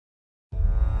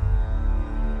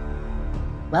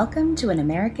Welcome to An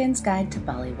American's Guide to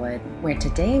Bollywood, where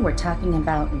today we're talking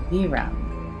about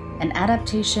Veeram, an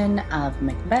adaptation of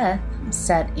Macbeth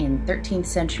set in 13th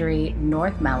century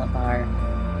North Malabar.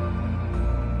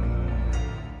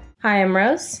 Hi, I'm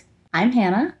Rose. I'm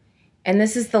Hannah. And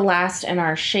this is the last in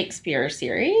our Shakespeare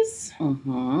series.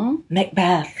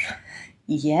 Macbeth.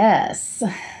 Yes.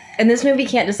 And this movie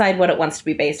can't decide what it wants to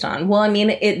be based on. Well, I mean,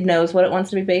 it knows what it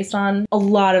wants to be based on. A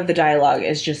lot of the dialogue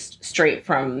is just straight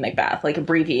from Macbeth, like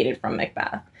abbreviated from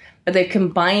Macbeth. But they've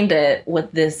combined it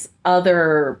with this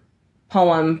other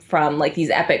poem from, like,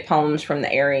 these epic poems from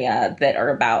the area that are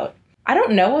about, I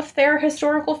don't know if they're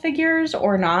historical figures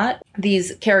or not.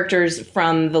 These characters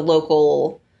from the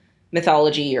local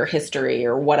mythology or history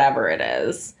or whatever it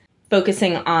is,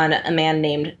 focusing on a man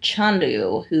named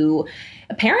Chandu, who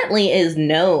apparently is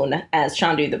known as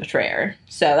Chandu the Betrayer.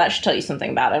 So that should tell you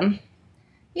something about him.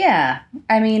 Yeah.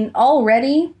 I mean,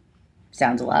 already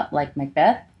sounds a lot like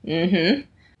Macbeth. Mm-hmm.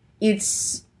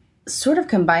 It's sort of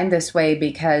combined this way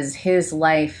because his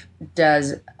life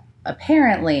does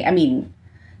apparently, I mean,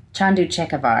 Chandu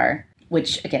Chekavar,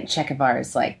 which, again, Chekavar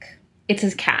is like... It's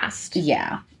his caste.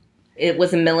 Yeah. It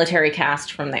was a military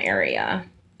caste from the area.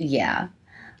 Yeah.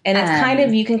 And it's kind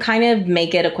of, you can kind of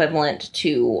make it equivalent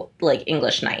to, like,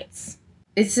 English knights.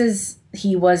 It says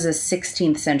he was a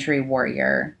 16th century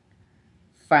warrior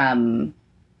from,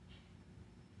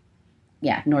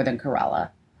 Northern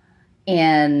Kerala.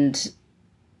 And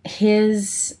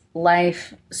his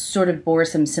life sort of bore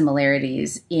some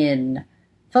similarities in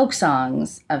folk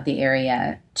songs of the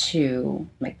area to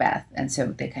Macbeth. And so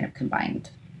they kind of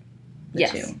combined the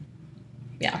two.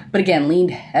 Yeah. But again, leaned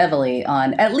heavily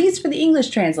on, at least for the English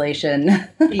translation,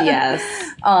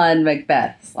 Yes. on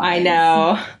Macbeth's lines. I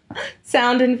know.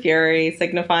 Sound and fury,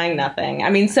 signifying nothing.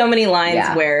 I mean, so many lines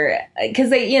where,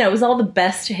 because they, it was all the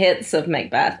best hits of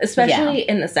Macbeth, especially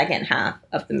in the second half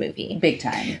of the movie. Big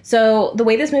time. So the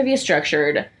way this movie is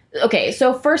structured, okay,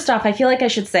 so first off, I feel like I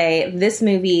should say this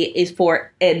movie is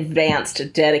for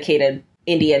advanced, dedicated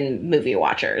Indian movie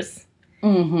watchers.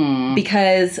 Mm-hmm.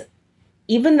 Because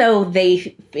even though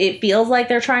it feels like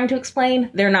they're trying to explain,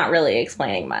 they're not really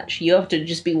explaining much. You have to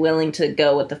just be willing to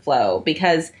go with the flow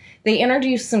because they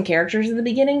introduce some characters at the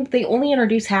beginning, but they only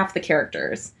introduce half the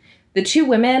characters. The two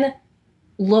women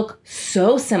look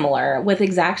so similar with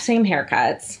exact same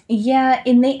haircuts. Yeah,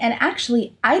 and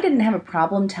actually, I didn't have a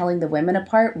problem telling the women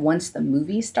apart once the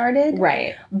movie started.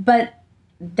 Right. But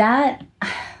that...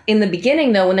 In the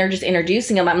beginning, though, when they're just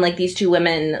introducing them, I'm like, these two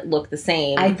women look the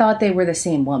same. I thought they were the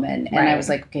same woman. And Right. I was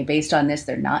like, okay, based on this,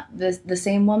 they're not the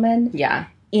same woman. Yeah.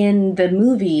 In the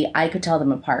movie, I could tell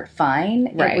them apart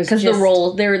fine. Right, because the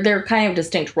roles, they're kind of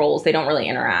distinct roles. They don't really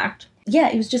interact. Yeah,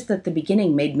 it was just that the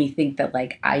beginning made me think that,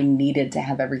 like, I needed to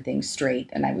have everything straight.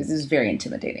 And it was very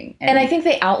intimidating. And I think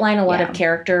they outline a lot of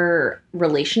character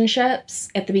relationships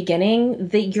at the beginning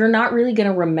that you're not really going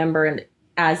to remember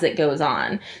as it goes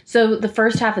on. So the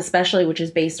first half especially, which is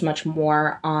based much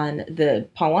more on the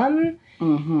poem,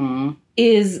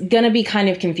 is going to be kind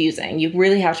of confusing. You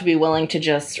really have to be willing to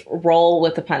just roll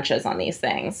with the punches on these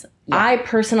things. Yeah. I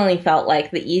personally felt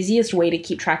like the easiest way to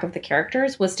keep track of the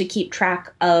characters was to keep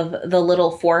track of the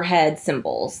little forehead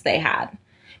symbols they had.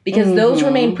 Because those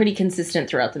remain pretty consistent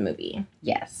throughout the movie.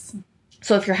 Yes.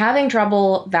 So if you're having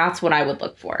trouble, that's what I would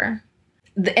look for.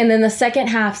 And then the second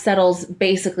half settles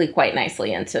basically quite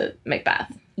nicely into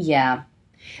Macbeth. Yeah.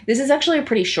 This is actually a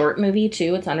pretty short movie,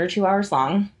 too. It's under 2 hours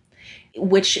long,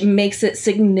 which makes it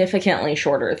significantly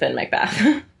shorter than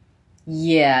Macbeth.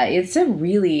 Yeah, it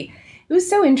was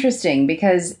so interesting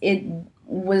because it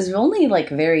was only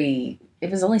it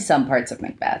was only some parts of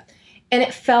Macbeth. And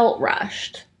it felt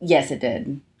rushed. Yes, it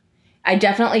did. I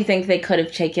definitely think they could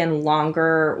have taken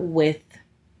longer with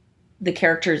the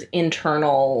characters'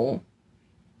 internal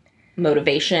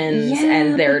motivations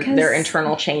and their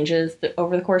internal changes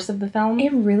over the course of the film.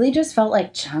 It really just felt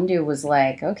like Chandu was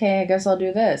like, okay, I guess I'll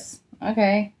do this.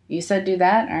 Okay, you said do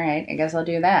that? All right, I guess I'll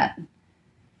do that.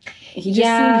 He just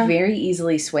seemed very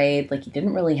easily swayed, like he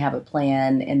didn't really have a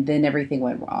plan, and then everything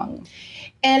went wrong.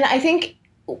 And I think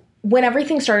when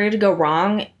everything started to go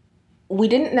wrong, we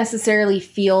didn't necessarily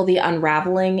feel the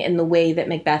unraveling in the way that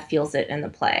Macbeth feels it in the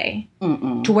play.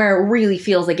 To where it really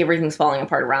feels like everything's falling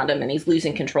apart around him and he's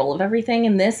losing control of everything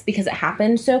in this because it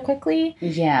happened so quickly.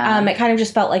 Yeah. It kind of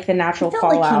just felt like the natural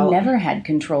fallout. It felt like he never had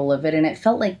control of it, and it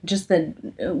felt like just that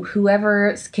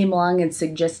whoever came along and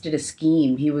suggested a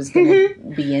scheme, he was going to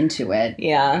be into it.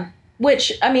 Yeah.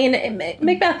 Which, I mean,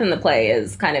 Macbeth in the play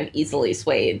is kind of easily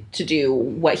swayed to do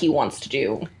what he wants to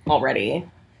do already.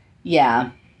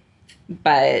 Yeah.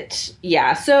 But,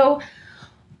 yeah, so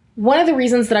One of the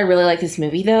reasons that I really like this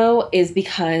movie, though, is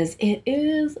because it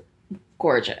is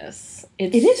gorgeous.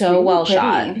 It is so really well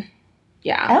shot.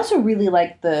 Yeah. I also really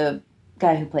like the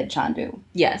guy who played Chandu.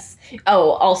 Yes.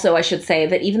 Oh, also, I should say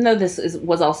that even though this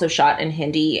was also shot in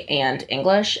Hindi and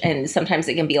English, and sometimes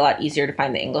it can be a lot easier to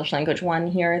find the English language one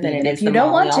here than it is the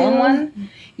Malayalam one.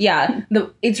 Yeah.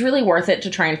 It's really worth it to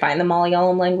try and find the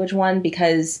Malayalam language one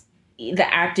because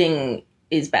the acting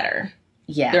is better.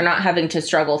 Yeah. They're not having to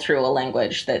struggle through a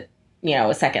language that,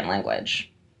 a second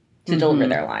language to deliver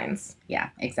their lines. Yeah,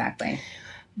 exactly.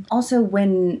 Also,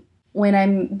 when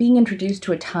I'm being introduced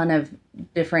to a ton of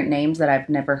different names that I've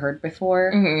never heard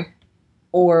before,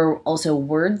 or also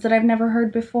words that I've never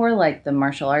heard before, like the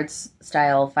martial arts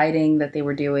style fighting that they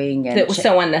were doing. And that was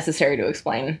so unnecessary to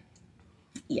explain.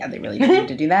 Yeah, they really didn't need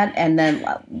to do that. And then,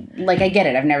 I get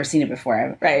it. I've never seen it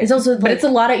before. Right. It's also, but it's a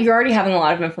lot of, you're already having a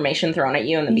lot of information thrown at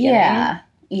you in the beginning.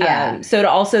 Yeah. So to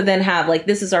also then have,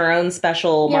 this is our own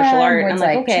special martial art. I'm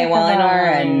okay, well, I know.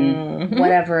 And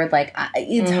whatever.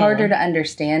 It's harder to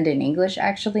understand in English,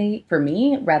 actually, for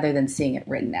me, rather than seeing it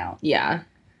written out. Yeah.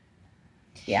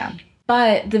 Yeah.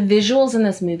 But the visuals in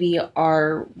this movie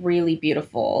are really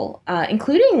beautiful,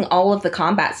 including all of the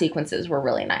combat sequences were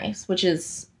really nice, which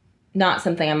is not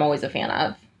something I'm always a fan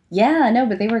of. Yeah, no,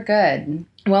 but they were good.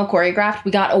 Well choreographed.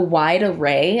 We got a wide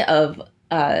array of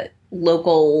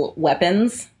local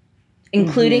weapons,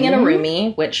 including an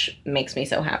arumi, which makes me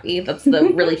so happy. That's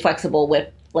the really flexible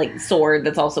whip, sword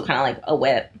that's also kind of like a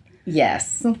whip.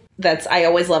 Yes. I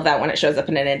always love that when it shows up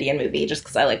in an Indian movie, just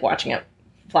because I like watching it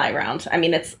fly around. I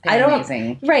mean, it's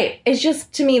amazing. Right. It's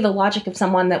just, to me, the logic of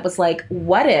someone that was like,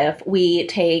 what if we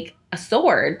take a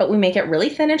sword, but we make it really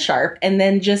thin and sharp, and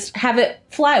then just have it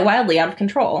fly wildly out of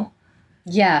control?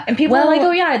 Yeah. And people are like,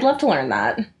 oh yeah, I'd love to learn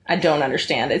that. I don't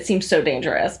understand. It seems so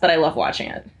dangerous, but I love watching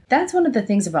it. That's one of the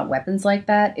things about weapons like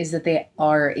that, is that they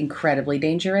are incredibly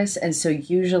dangerous. And so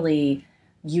usually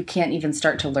you can't even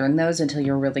start to learn those until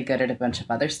you're really good at a bunch of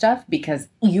other stuff, because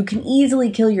you can easily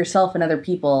kill yourself and other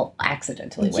people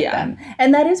accidentally with them.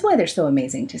 And that is why they're so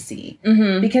amazing to see.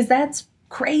 Because that's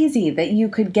crazy that you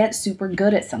could get super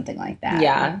good at something like that.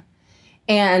 Yeah.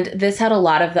 And this had a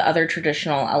lot of the other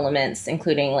traditional elements,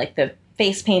 including the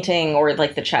face painting or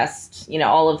the chest,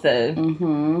 all of the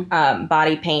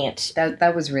body paint.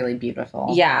 That was really beautiful.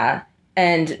 Yeah.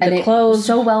 And the clothes.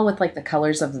 So well with the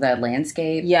colors of the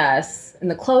landscape. Yes. And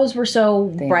the clothes were so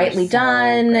brightly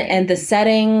done. Great. And the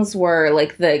settings were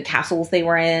the castles they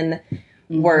were in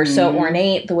were so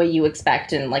ornate, the way you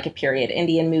expect in a period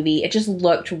Indian movie. It just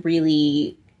looked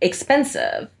really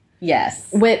expensive. Yes.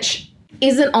 Which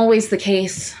isn't always the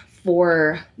case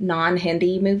for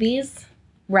non-Hindi movies.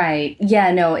 Right.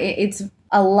 Yeah, no, it's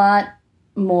a lot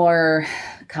more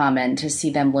common to see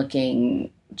them looking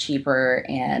cheaper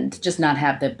and just not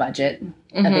have the budget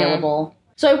available.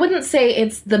 So I wouldn't say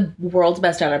it's the world's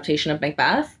best adaptation of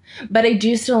Macbeth, but I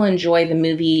do still enjoy the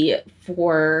movie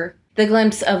for the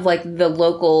glimpse of the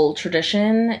local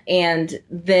tradition and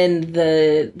then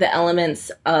the elements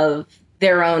of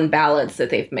their own ballads that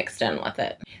they've mixed in with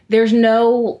it. There's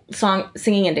no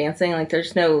singing and dancing,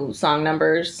 there's no song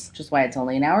numbers. Which is why it's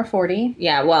only an hour 40.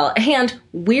 Yeah, well, and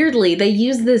weirdly, they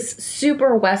use this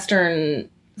super Western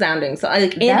sounding, so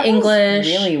in English. Was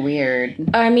really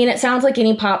weird. I mean, it sounds like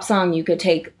any pop song you could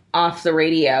take off the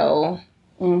radio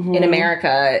in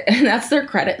America, and that's their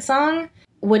credit song,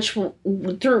 which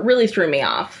really threw me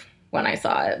off when I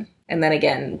saw it. And then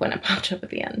again, when it popped up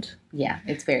at the end. Yeah,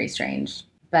 it's very strange.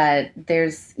 But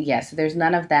there's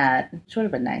none of that. Which would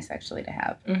have been nice, actually, to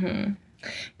have.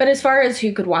 But as far as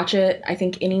who could watch it, I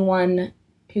think anyone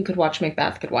who could watch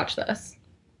Macbeth could watch this.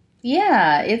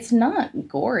 Yeah, it's not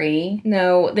gory.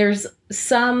 No, there's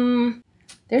some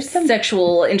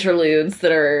sexual interludes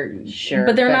that are... Sure.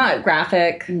 But they're not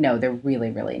graphic. No, they're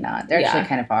really, really not. They're actually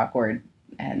kind of awkward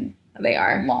and... They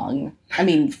are. Long. I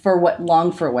mean, for what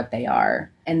they are.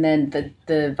 And then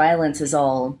the violence is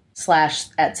all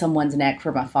slashed at someone's neck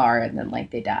from afar, and then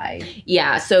they die.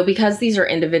 Yeah, so because these are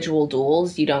individual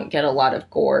duels, you don't get a lot of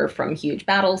gore from huge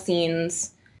battle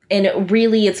scenes. And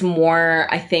it's more,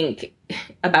 I think,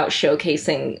 about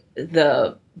showcasing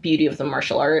the beauty of the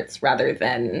martial arts rather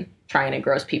than trying to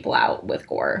gross people out with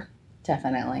gore.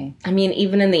 Definitely. I mean,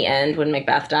 even in the end, when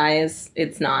Macbeth dies,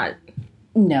 it's not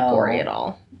gory at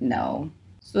all. No.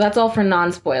 So that's all for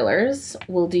non-spoilers.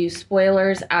 We'll do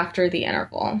spoilers after the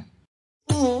interval.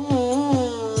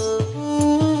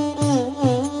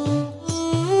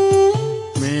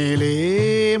 മേലേ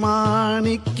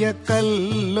മാണിക്യക്കല്ലൊളി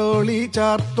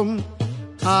ചാർത്തും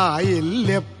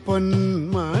ആയില്യപ്പൊന്മണി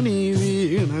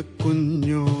വീണ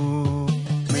കുഞ്ഞോ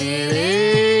മേലേ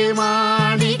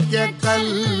മാണിക്യ ആദ്യ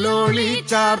കല്ലോളി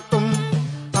ചാർത്തും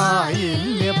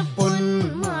ആയില്യ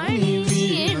പൊന്മണി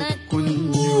വീണ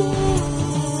കുഞ്ഞു.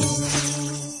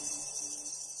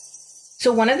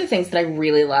 So one of the things that I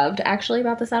really loved, actually,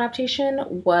 about this adaptation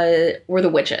were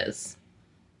the witches.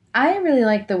 I really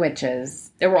liked the witches.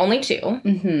 There were only 2.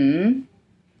 Mm-hmm.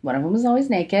 One of them was always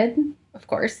naked. Of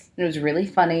course. It was really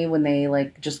funny when they,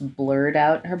 like, just blurred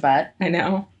out her butt. I know.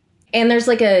 And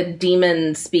there's, like, a demon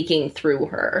speaking through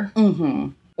her. Mm-hmm.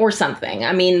 Or something.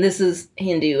 I mean, this is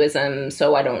Hinduism, so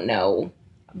I don't know.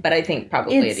 But I think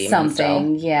probably It's a demon. something,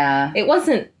 yeah. It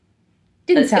wasn't...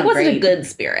 Didn't sound It wasn't great. a good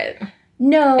spirit.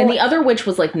 No. And the other witch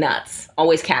was, like, nuts.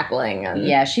 Always cackling. And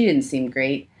Yeah, she didn't seem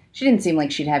great. She didn't seem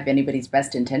like she'd have anybody's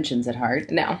best intentions at heart.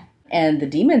 No. And the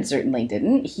demon certainly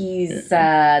didn't. He's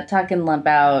talking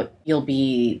about, you'll be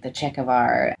the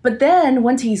Chekovar. But then,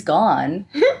 once he's gone,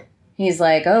 he's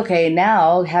like, okay, now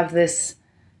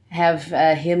have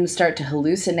him start to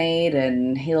hallucinate, and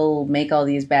he'll make all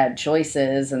these bad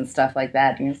choices and stuff like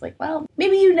that. And he's like, well,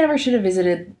 maybe you never should have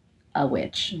visited a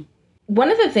witch.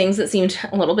 One of the things that seemed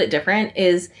a little bit different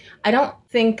is I don't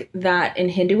think that in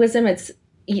Hinduism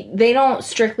they don't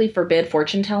strictly forbid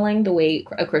fortune telling the way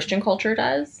a Christian culture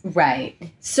does. Right.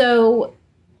 So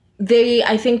they,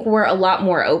 I think, were a lot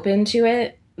more open to it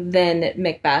than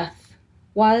Macbeth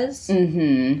was.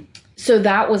 Mm-hmm. So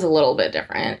that was a little bit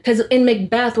different. Because in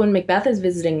Macbeth, when Macbeth is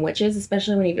visiting witches,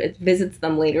 especially when he visits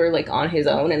them later, like on his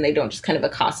own, and they don't just kind of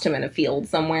accost him in a field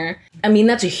somewhere. I mean,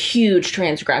 that's a huge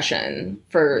transgression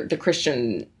for the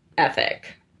Christian ethic.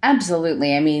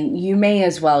 Absolutely. I mean, you may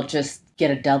as well just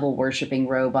get a double worshipping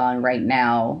robe on right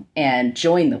now and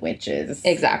join the witches.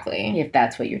 Exactly. If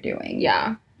that's what you're doing.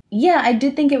 Yeah. Yeah, I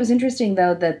did think it was interesting,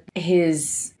 though, that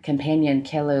his companion,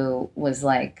 Kelu, was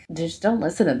like, just don't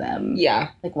listen to them.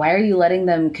 Yeah. Like, why are you letting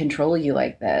them control you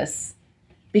like this?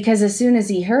 Because as soon as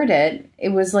he heard it, it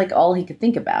was like all he could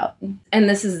think about. And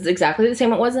this is exactly the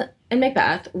same it was in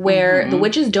Macbeth, where the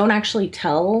witches don't actually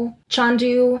tell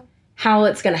Chandu how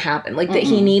it's going to happen. Like, that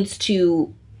he needs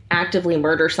to actively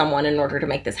murder someone in order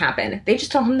to make this happen. They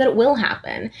just tell him that it will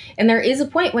happen. And there is a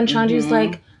point when Chandu's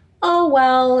like, oh,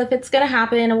 well, if it's going to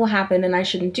happen, it will happen, and I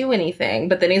shouldn't do anything.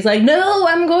 But then he's like, no,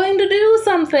 I'm going to do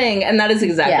something. And that is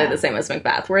exactly the same as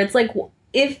Macbeth, where it's like,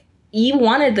 if you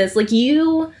wanted this, like,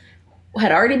 you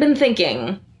had already been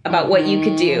thinking about what you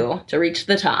could do to reach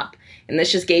the top. And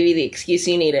this just gave you the excuse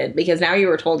you needed, because now you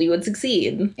were told you would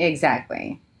succeed.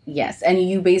 Exactly. Yes. And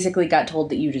you basically got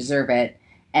told that you deserve it,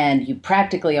 and you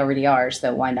practically already are,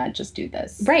 so why not just do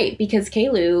this? Right, because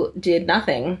Kelu did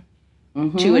nothing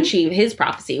to achieve his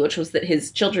prophecy, which was that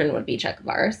his children would be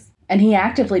Chekavars. And he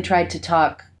actively tried to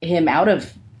talk him out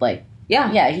of, like...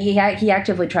 Yeah. Yeah, he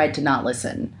actively tried to not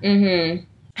listen. Mm-hmm.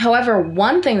 However,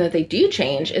 one thing that they do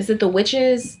change is that the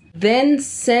witches then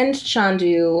send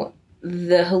Chandu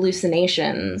the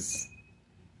hallucinations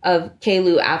of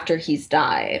Kelu after he's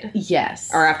died.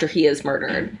 Yes. Or after he is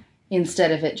murdered.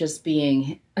 Instead of it just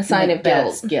being a sign of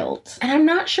guilt. And I'm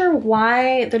not sure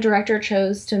why the director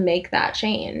chose to make that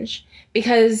change.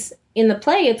 Because in the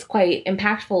play, it's quite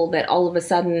impactful that all of a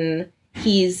sudden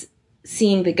he's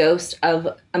seeing the ghost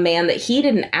of a man that he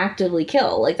didn't actively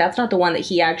kill. Like, that's not the one that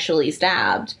he actually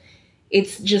stabbed.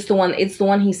 It's just the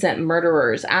one he sent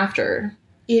murderers after.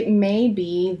 It may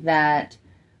be that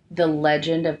the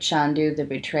legend of Chandu the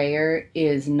betrayer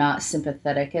is not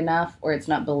sympathetic enough, or it's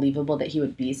not believable that he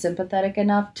would be sympathetic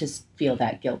enough to feel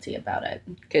that guilty about it.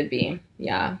 Could be,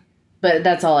 yeah. But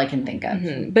that's all I can think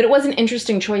of. But it was an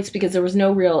interesting choice because there was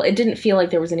it didn't feel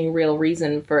like there was any real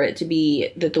reason for it to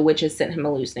be that the witches sent him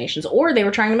hallucinations, or they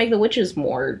were trying to make the witches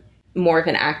more of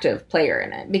an active player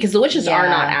in it. Because the witches are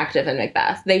not active in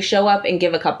Macbeth. They show up and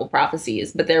give a couple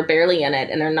prophecies, but they're barely in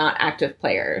it, and they're not active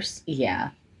players.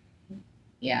 Yeah.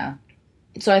 Yeah.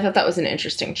 So I thought that was an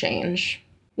interesting change.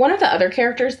 One of the other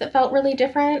characters that felt really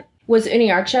different was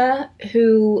Uniarcha,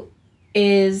 who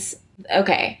is...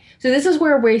 Okay, so this is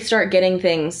where we start getting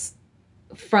things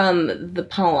from the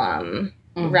poem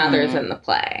rather than the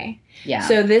play. Yeah.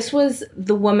 So this was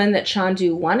the woman that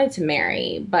Chandu wanted to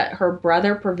marry, but her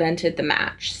brother prevented the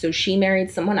match. So she married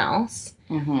someone else.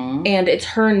 And it's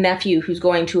her nephew who's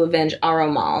going to avenge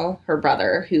Aromal, her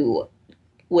brother, who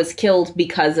was killed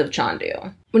because of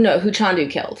Chandu. No, who Chandu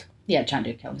killed. Yeah,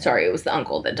 Chandu killed him. Sorry, it was the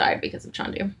uncle that died because of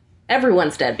Chandu.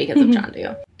 Everyone's dead because of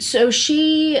Chandu. So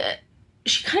she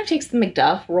kind of takes the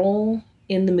Macduff role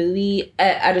in the movie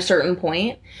at a certain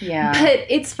point. Yeah. But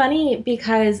it's funny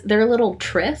because their little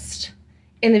tryst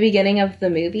in the beginning of the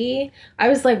movie, I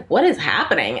was like, what is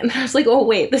happening? And I was like, oh,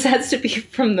 wait, this has to be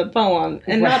from the poem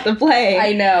and not the play.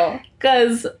 I know.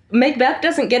 Because Macbeth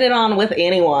doesn't get it on with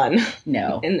anyone.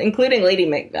 No. Including Lady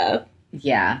Macbeth.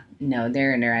 Yeah, no,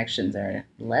 their interactions are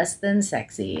less than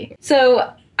sexy.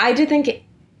 So I did think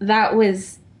that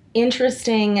was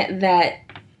interesting that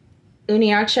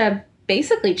Unyacha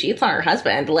basically cheats on her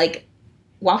husband, like,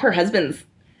 while her husband's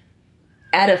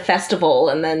at a festival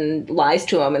and then lies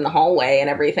to him in the hallway and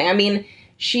everything. I mean,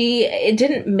 it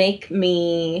didn't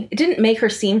make her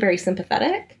seem very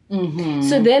sympathetic. Mm-hmm.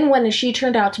 So then when she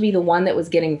turned out to be the one that was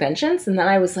getting vengeance, and then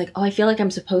I was like, oh, I feel like I'm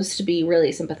supposed to be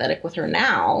really sympathetic with her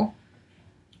now.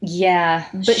 Yeah.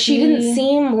 But she didn't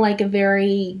seem like a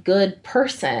very good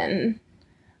person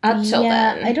up till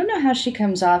then. I don't know how she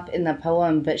comes off in the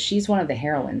poem, but she's one of the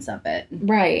heroines of it.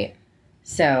 Right.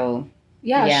 So...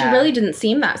 Yeah, Yeah. she really didn't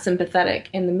seem that sympathetic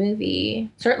in the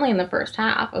movie. Certainly in the first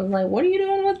half. I was like, what are you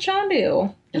doing with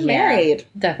Chandu? You're married.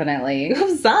 Definitely. You have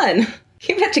a son.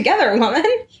 Keep it together, woman.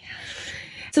 Yeah.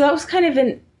 So that was kind of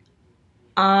an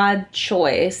odd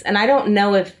choice. And I don't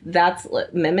know if that's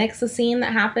mimics a scene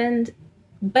that happened.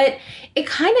 But it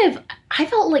kind of, I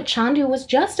felt like Chandu was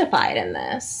justified in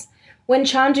this. When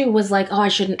Chandu was like, oh, I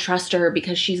shouldn't trust her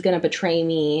because she's going to betray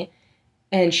me.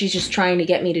 And she's just trying to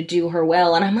get me to do her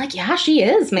will. And I'm like, yeah, she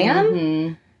is, man.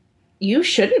 Mm-hmm. You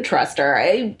shouldn't trust her.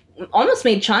 I almost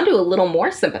made Chandu a little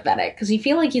more sympathetic because you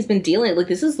feel like he's been dealing, like,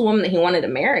 this is the woman that he wanted to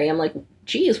marry. I'm like,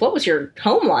 geez, what was your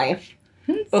home life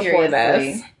before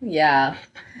this? Yeah.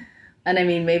 And I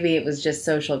mean, maybe it was just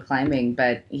social climbing,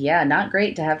 but yeah, not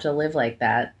great to have to live like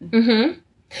that. Mm-hmm.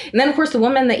 And then, of course, the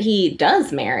woman that he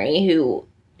does marry, who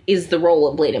is the role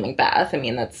of Lady Macbeth, I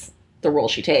mean, that's the role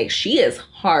she takes. She is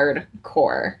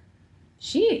hardcore.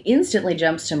 She instantly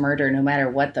jumps to murder no matter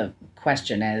what the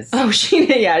question is. Oh,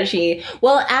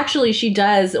 well, actually, she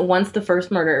does once the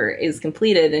first murder is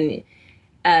completed,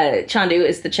 and Chandu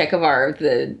is the Chekhov of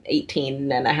the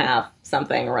 18 and a half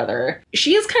something or other.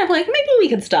 She is kind of like, maybe we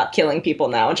could stop killing people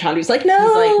now. And Chandu's like,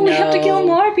 no, we have to kill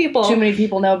more people. Too many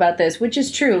people know about this, which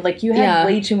is true. Like, you had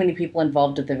way too many people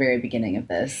involved at the very beginning of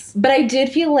this. But I did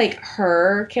feel like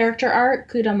her character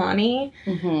arc, Kudamani,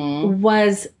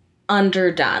 was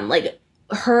underdone. Like,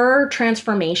 her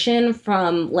transformation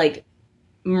from, like,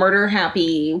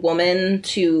 murder-happy woman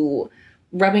to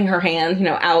rubbing her hand,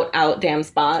 out, damn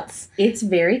spots. It's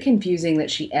very confusing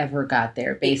that she ever got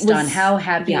there based on how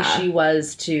happy she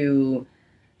was to,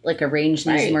 like, arrange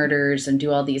these murders and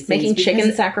do all these things. Making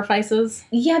chicken sacrifices.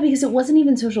 Yeah, because it wasn't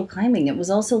even social climbing. It was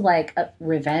also, like, a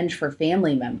revenge for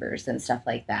family members and stuff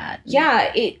like that.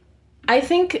 Yeah, I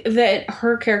think that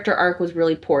her character arc was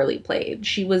really poorly played.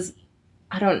 She was,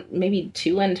 maybe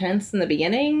too intense in the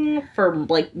beginning for,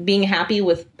 like, being happy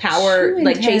with power,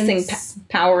 like, chasing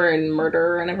power and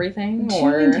murder and everything.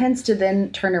 Too intense to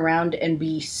then turn around and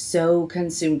be so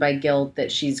consumed by guilt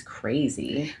that she's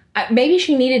crazy. Maybe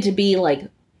she needed to be,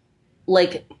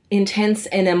 like intense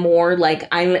in a more, like,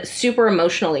 I'm super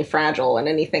emotionally fragile and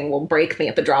anything will break me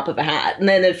at the drop of a hat. And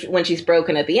then when she's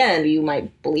broken at the end, you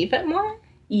might believe it more?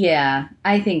 Yeah,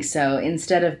 I think so.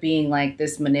 Instead of being like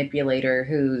this manipulator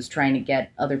who's trying to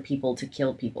get other people to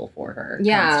kill people for her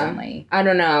constantly. I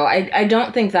don't know. I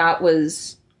don't think that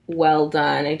was well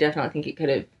done. I definitely think it could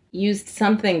have used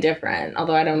something different,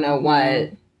 although I don't know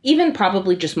what. Even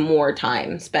probably just more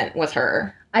time spent with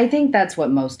her. I think that's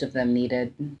what most of them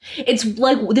needed. It's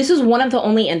like, this is one of the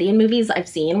only Indian movies I've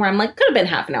seen where I'm like, could have been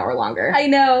half an hour longer. I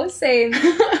know, same.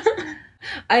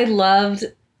 I loved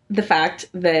the fact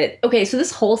that, okay, so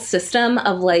this whole system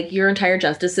of, like, your entire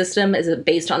justice system is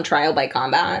based on trial by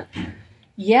combat.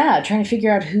 Yeah, trying to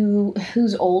figure out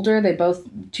who's older. They both,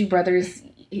 two brothers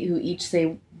who each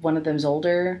say one of them's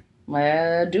older.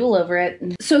 Duel over it.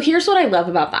 So here's what I love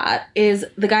about that is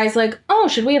the guy's like, oh,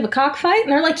 should we have a cockfight?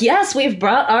 And they're like, yes, we've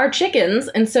brought our chickens.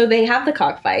 And so they have the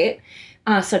cockfight.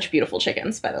 Such beautiful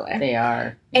chickens, by the way. They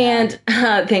are. Yeah.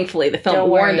 And thankfully the film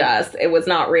warned us it was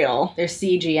not real. They're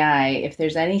CGI. If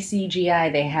there's any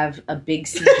CGI, they have a big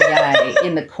CGI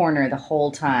in the corner the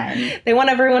whole time. They want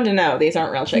everyone to know these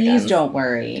aren't real chickens. Please don't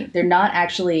worry. They're not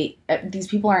actually, these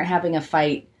people aren't having a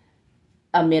fight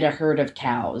amid a herd of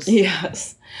cows.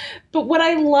 Yes. But what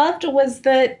I loved was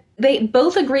that they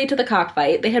both agreed to the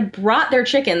cockfight. They had brought their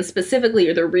chickens specifically,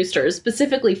 or their roosters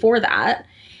specifically for that.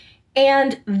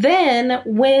 And then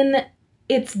when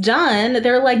it's done,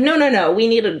 they're like, no, we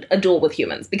need a duel with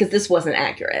humans because this wasn't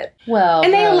accurate. Well,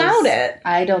 and they allowed it.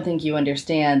 I don't think you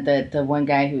understand that the one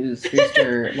guy whose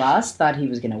rooster lost thought he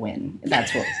was going to win.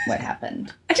 That's what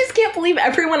happened. I just can't believe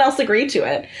everyone else agreed to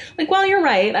it. Like, well, you're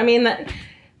right. I mean,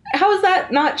 how is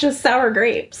that not just sour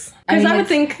grapes? Because I would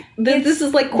think that this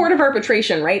is like court of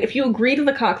arbitration, right? If you agree to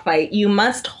the cockfight, you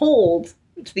must hold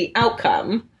to the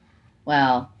outcome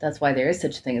Well, that's why there is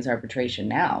such a thing as arbitration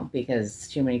now, because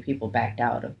too many people backed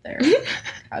out of their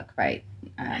cockfight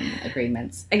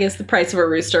agreements. I guess the price of a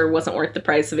rooster wasn't worth the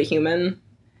price of a human.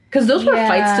 Because those were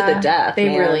fights to the death. They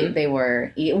man. they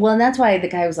were. Well, and that's why the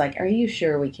guy was like, "Are you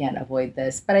sure we can't avoid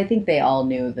this?" But I think they all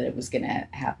knew that it was going to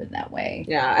happen that way.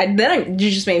 Yeah, you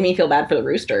just made me feel bad for the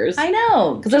roosters. I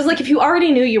know. Because I was like, if you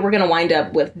already knew you were going to wind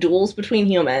up with duels between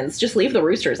humans, just leave the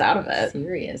roosters out of it.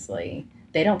 Seriously.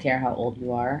 They don't care how old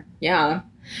you are. Yeah.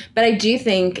 But I do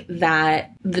think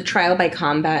that the trial by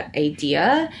combat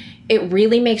idea, it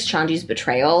really makes Chandu's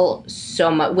betrayal so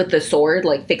much, with the sword,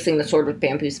 like fixing the sword with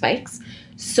bamboo spikes,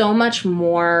 so much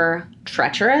more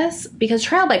treacherous. Because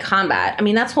trial by combat, I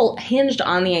mean, that's hinged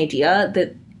on the idea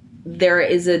that there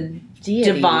is a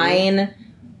divine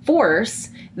force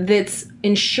that's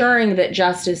ensuring that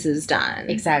justice is done.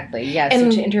 Exactly. Yeah.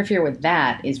 And so to interfere with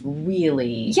that is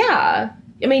really... Yeah.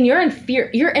 I mean, you're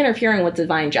interfering with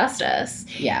divine justice.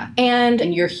 Yeah.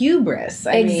 And your hubris.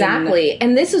 Exactly.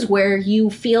 And this is where you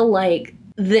feel like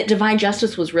that divine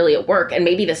justice was really at work. And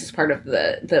maybe this is part of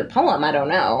the poem. I don't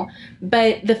know.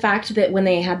 But the fact that when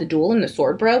they had the duel and the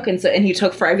sword broke and he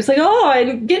took Fry, he was like, oh,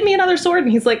 and get me another sword.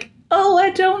 And he's like, oh, I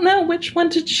don't know which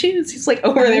one to choose. He's like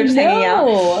over there just hanging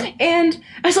out. And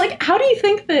I was like, how do you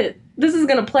think that this is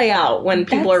going to play out when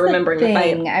people are remembering the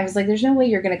fight? I was like, there's no way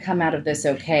you're going to come out of this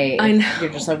okay. I know. You're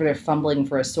just over there fumbling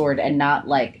for a sword and not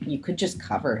like, you could just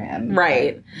cover him.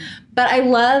 Right. But I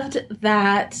loved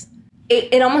that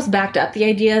it almost backed up the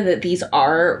idea that these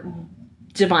are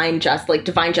divine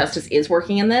justice is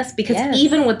working in this, because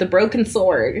even with the broken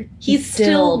sword, he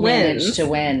still managed to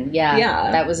win. Yeah.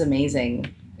 Yeah. That was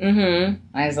amazing. Mm-hmm.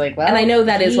 I was like, well, and I know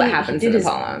that is what happens in the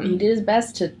poem. He did his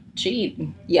best to cheat.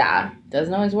 Yeah.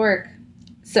 Doesn't always work.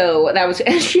 So that was,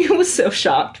 and she was so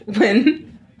shocked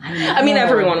when, I mean,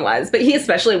 everyone was, but he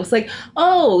especially was like,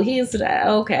 oh, he's dead.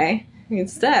 Okay.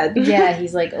 He's dead. Yeah,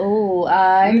 he's like, oh,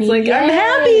 he's like, yay. I'm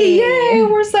happy. Yay,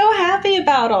 we're so happy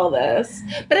about all this.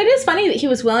 But it is funny that he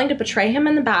was willing to betray him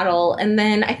in the battle. And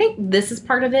then I think this is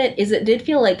part of it, is it did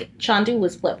feel like Chandu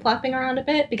was flip-flopping around a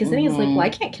bit, because then he's like, well, I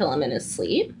can't kill him in his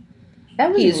sleep.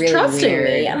 That was He's really trusting weird.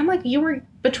 me. And I'm like, you were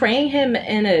betraying him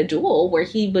in a duel where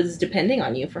he was depending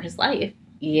on you for his life.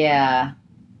 Yeah.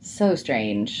 So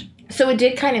strange. So it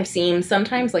did kind of seem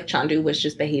sometimes like Chandu was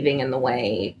just behaving in the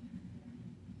way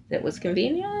that was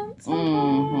convenient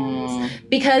sometimes.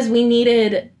 Because we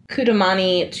needed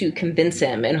Kudamani to convince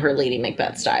him in her Lady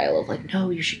Macbeth style of like, no,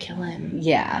 you should kill him.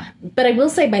 Yeah. But I will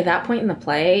say by that point in the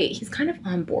play, he's kind of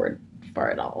on board for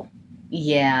it all.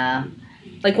 Yeah.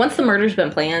 Like once the murder's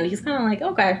been planned, he's kind of like,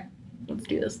 okay, let's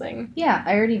do this thing. Yeah,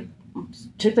 I already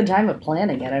took the time of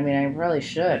planning it. I mean, I really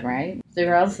should, right?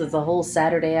 Or else it's a whole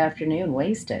Saturday afternoon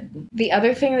wasted. The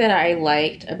other thing that I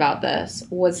liked about this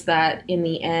was that in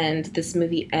the end, this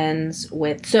movie ends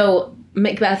with... So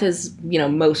Macbeth is,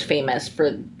 most famous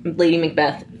for Lady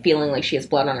Macbeth feeling like she has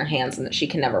blood on her hands and that she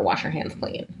can never wash her hands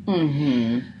clean.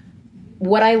 Mm-hmm.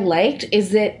 What I liked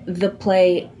is that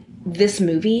this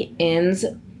movie ends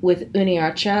with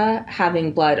Uniarcha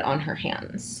having blood on her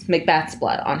hands. Macbeth's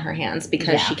blood on her hands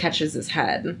because she catches his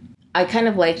head. I kind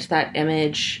of liked that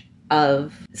image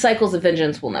of cycles of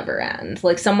vengeance will never end.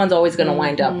 Like, someone's always going to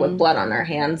wind up with blood on their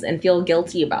hands and feel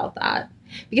guilty about that.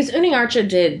 Because Uniarcha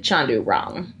did Chandu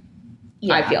wrong,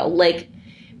 I feel. Like,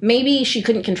 maybe she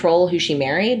couldn't control who she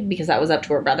married because that was up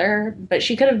to her brother, but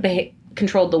she could have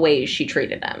controlled the way she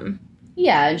treated him.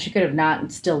 Yeah, and she could have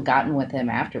not still gotten with him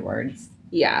afterwards.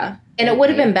 Yeah. And it would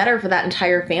have been better for that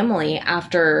entire family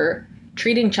after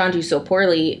treating Chandu so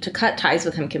poorly to cut ties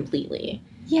with him completely.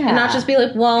 Yeah. And not just be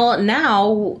like, well,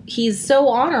 now he's so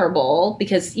honorable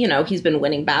because, he's been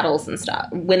winning battles and stuff,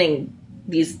 winning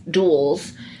these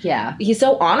duels. Yeah. He's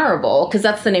so honorable, because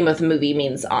that's the name of the movie,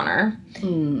 means honor,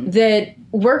 that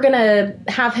we're going to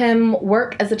have him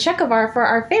work as a Chekovar for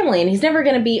our family. And he's never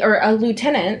going to be, or a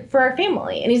lieutenant for our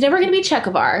family. And he's never going to be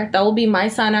Chekovar. That will be my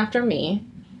son after me.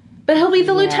 But he'll be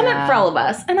the lieutenant for all of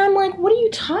us. And I'm like, what are you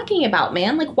talking about,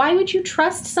 man? Like, why would you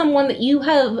trust someone that you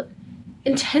have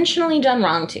intentionally done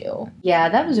wrong to? Yeah,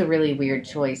 that was a really weird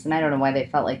choice, and I don't know why they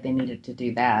felt like they needed to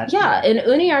do that. Yeah, and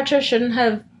Uniarcha shouldn't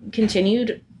have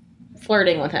continued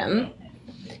flirting with him.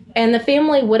 And the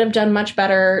family would have done much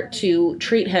better to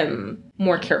treat him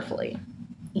more carefully.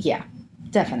 Yeah,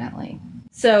 definitely.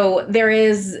 So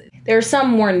there's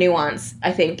some more nuance,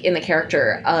 I think, in the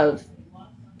character of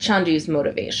Chandu's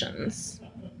motivations.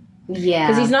 Yeah.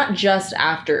 Because he's not just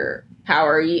after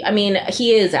power. I mean,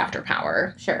 he is after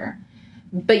power. Sure.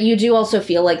 But you do also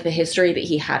feel like the history that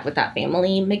he had with that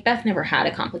family, Macbeth never had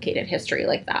a complicated history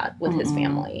like that with his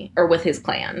family or with his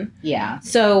clan. Yeah.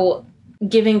 So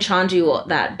giving Chandu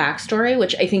that backstory,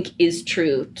 which I think is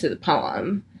true to the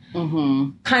poem,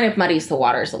 kind of muddies the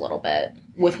waters a little bit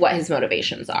with what his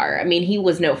motivations are. I mean, he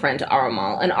was no friend to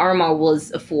Aramal, and Aramal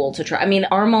was a fool to trust. I mean,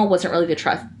 Aramal wasn't really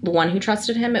the one who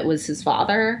trusted him. It was his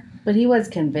father. But he was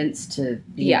convinced to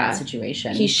be in that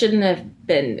situation. He shouldn't have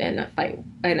been in a fight,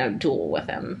 in a duel with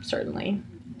him, certainly.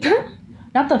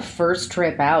 Not the first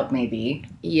trip out, maybe.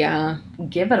 Yeah.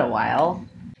 Give it a while.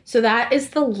 So that is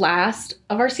the last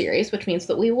of our series, which means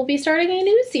that we will be starting a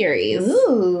new series.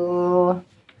 Ooh.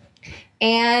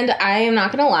 And I am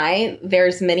not going to lie,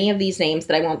 there's many of these names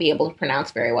that I won't be able to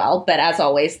pronounce very well, but as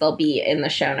always, they'll be in the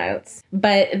show notes.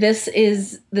 But this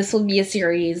will be a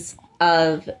series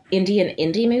of Indian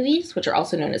indie movies, which are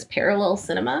also known as parallel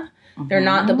cinema. They're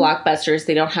not the blockbusters.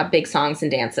 They don't have big songs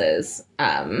and dances.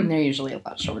 And they're usually a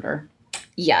lot shorter.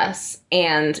 Yes.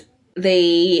 And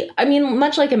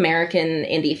much like American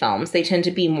indie films, they tend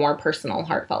to be more personal,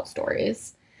 heartfelt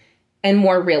stories and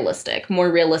more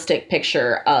realistic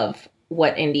picture of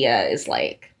what India is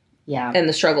like. Yeah. And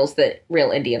the struggles that real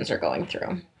Indians are going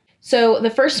through. So the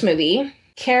first movie,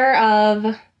 Care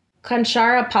of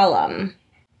Kanchara Palam,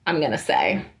 I'm going to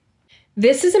say.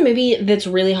 This is a movie that's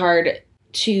really hard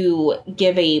to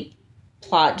give a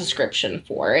plot description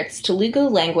for. It's Telugu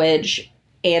language,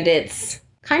 and it's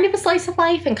kind of a slice of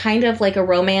life and kind of like a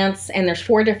romance, and there's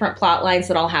 4 different plot lines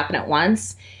that all happen at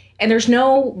once. And there's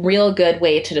no real good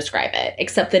way to describe it,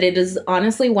 except that it is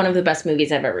honestly one of the best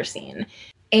movies I've ever seen.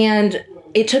 And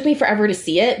it took me forever to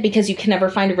see it because you can never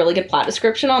find a really good plot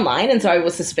description online. And so I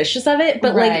was suspicious of it.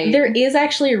 But like, there is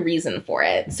actually a reason for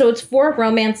it. So it's 4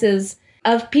 romances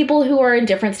of people who are in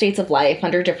different states of life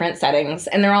under different settings.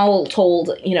 And they're all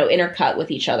told, intercut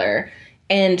with each other.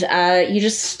 And you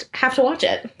just have to watch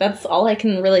it. That's all I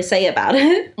can really say about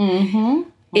it.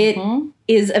 It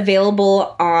is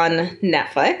available on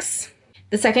Netflix.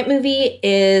 The second movie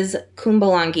is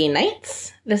Kumbalangi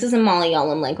Nights. This is a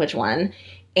Malayalam language one.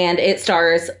 And it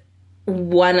stars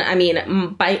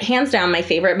by hands down, my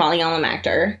favorite Malayalam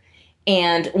actor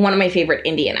and one of my favorite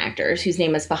Indian actors, whose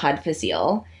name is Fahad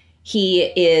Fazil. He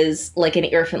is like a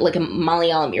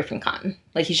Malayalam Irfan Khan.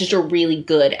 Like, he's just a really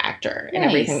good actor in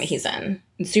everything that he's in.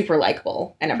 And super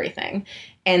likable and everything.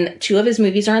 And 2 of his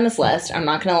movies are on this list. I'm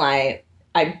not going to lie.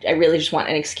 I really just want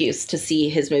an excuse to see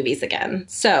his movies again.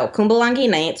 So, Kumbalangi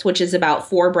Nights, which is about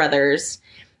 4 brothers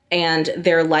and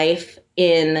their life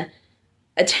in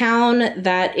a town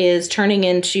that is turning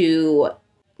into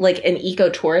like an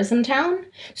ecotourism town.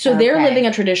 So they're living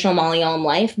a traditional Malayalam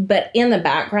life, but in the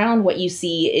background, what you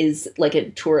see is like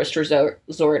a tourist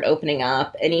resort opening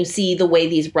up, and you see the way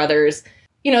these brothers,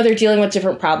 they're dealing with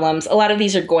different problems. A lot of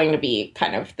these are going to be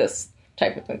kind of this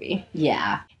type of movie.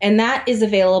 Yeah. And that is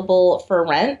available for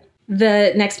rent.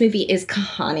 The next movie is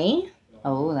Kahani.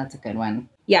 Oh, that's a good one.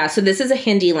 Yeah, so this is a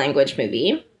Hindi language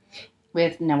movie.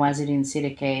 With Nawazuddin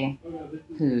Siddiqui,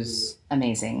 who's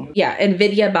amazing. Yeah, and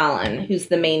Vidya Balan, who's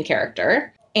the main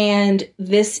character. And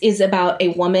this is about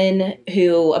a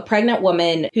pregnant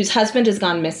woman whose husband has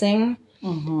gone missing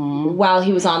while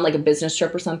he was on like a business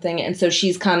trip or something. And so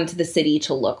she's come to the city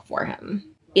to look for him.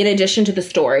 In addition to the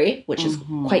story, which is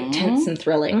quite tense and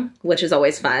thrilling, which is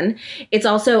always fun, it's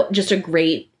also just a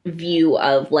great view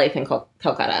of life in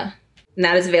Kolkata. And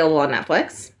that is available on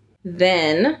Netflix.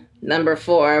 Then, number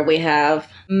 4, we have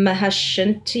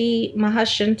Mahashinta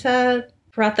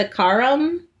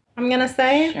Prathakaram, I'm going to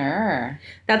say. Sure.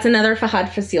 That's another Fahad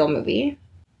Fazil movie.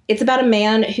 It's about a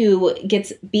man who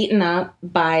gets beaten up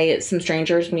by some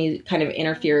strangers when he kind of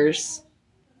interferes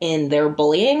in their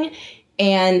bullying.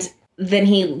 And then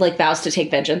he vows to take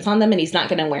vengeance on them, and he's not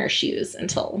going to wear shoes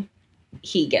until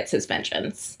he gets his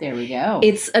vengeance. There we go.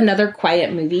 It's another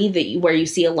quiet movie where you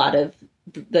see a lot of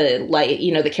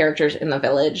the characters in the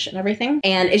village and everything.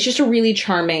 And it's just a really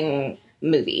charming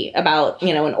movie about,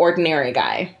 an ordinary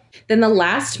guy. Then the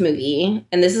last movie,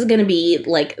 and this is going to be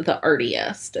like the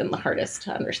artiest and the hardest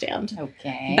to understand.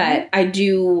 Okay. But I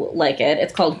do like it.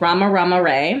 It's called Rama Rama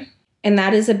Ray. And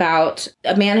that is about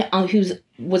a man who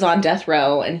was on death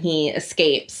row, and he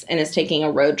escapes and is taking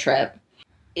a road trip.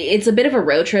 It's a bit of a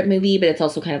road trip movie, but it's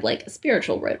also kind of like a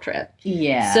spiritual road trip.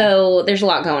 Yeah. So there's a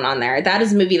lot going on there. That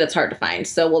is a movie that's hard to find.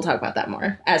 So we'll talk about that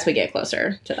more as we get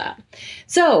closer to that.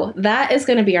 So that is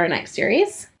going to be our next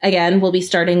series. Again, we'll be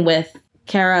starting with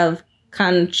Care of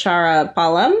Kanchara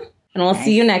Palam. And we'll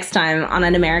see you next time on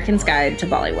An American's Guide to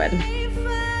Bollywood.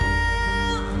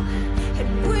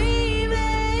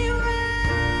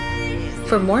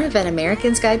 For more of An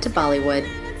American's Guide to Bollywood,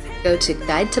 go to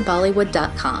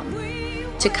guidetobollywood.com.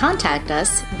 To contact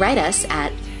us, write us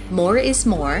at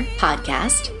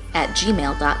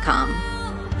moreismorepodcast@gmail.com.